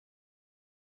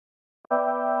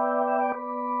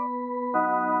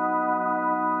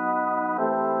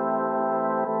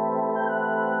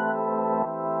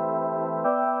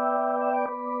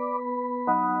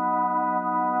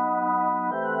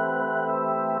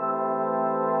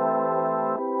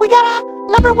We got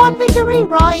a #1 victory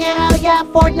royale. Yeah,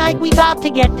 Fortnite, we about to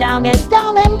get down. It's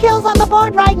down and kills on the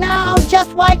board right now.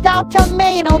 Just wiped out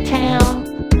Tomato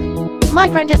Town. My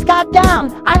friend just got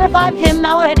down. I revived him,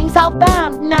 now we're heading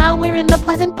southbound. Now we're in the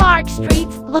Pleasant Park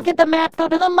streets. Look at the map, go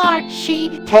to the mark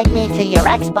sheet. Take me to your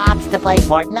Xbox to play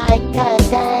Fortnite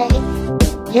today.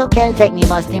 You can take me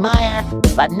Musty Meyer,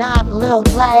 but not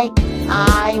Loot Lake.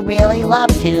 I really love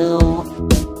to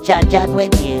Chug Jug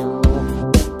with you.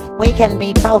 We can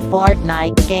be pro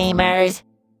Fortnite gamers.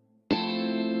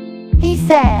 He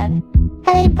said,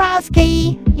 "Hey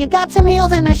Prosky, you got some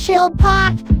heals in a shield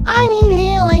pot? I need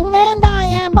healing and I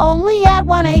am only at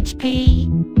 1 HP.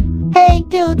 Hey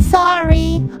dude,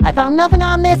 sorry, I found nothing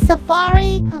on this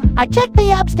safari. I checked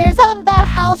the upstairs of that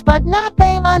house, but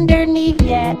nothing underneath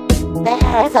yet.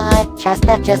 There's a chest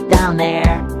that's just down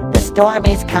there. The storm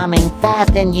is coming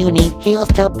fast and you need heals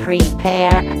to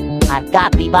prepare. I've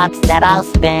got V-Bucks that I'll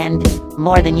spend,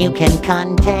 more than you can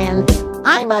contend.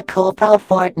 I'm a cool pro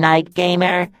Fortnite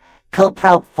gamer. Cool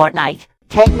pro Fortnite.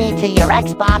 Take me to your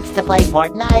Xbox to play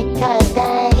Fortnite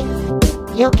today.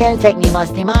 You can take me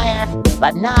Musty Meyer,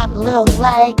 but not Loot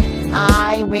Lake.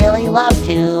 I really love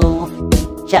to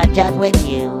Chug Jug with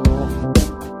you.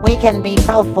 We can be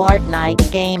pro Fortnite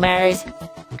gamers.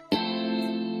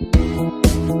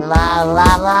 La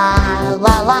la la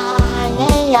la la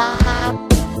yeah.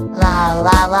 La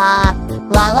la la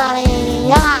la la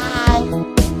yeah.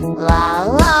 La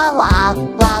la la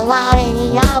la la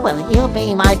yeah. Will you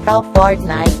be my pro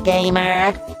Fortnite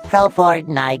gamer? Pro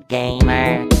Fortnite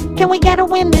gamer. Can we get a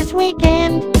win this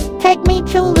weekend? Take me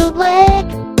to Loot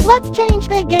Lake. Let's change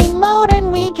the game mode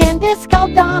and we can disco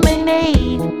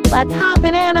dominate. Let's hop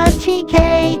in a TK.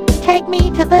 Take me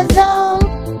to the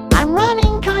zone. I'm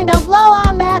running kind of low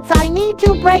on mats. I need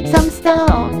to break some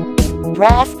stone.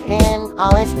 Dressed in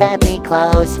all his fancy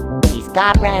clothes. He's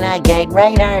got Renegade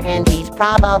Raider and he's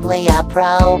probably a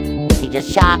pro. He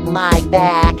just shot my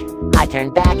back. I turn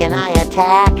back and I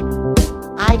attack.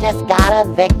 I just got a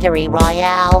victory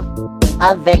royale.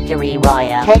 A victory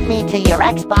royale. Take me to your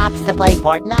Xbox to play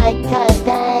Fortnite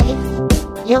today.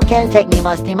 You can take me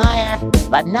Musty Meyer,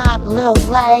 but not Loot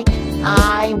Lake.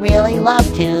 I really love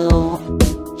to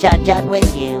Chug Jug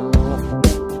with you.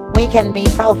 We can be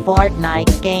pro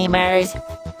Fortnite gamers.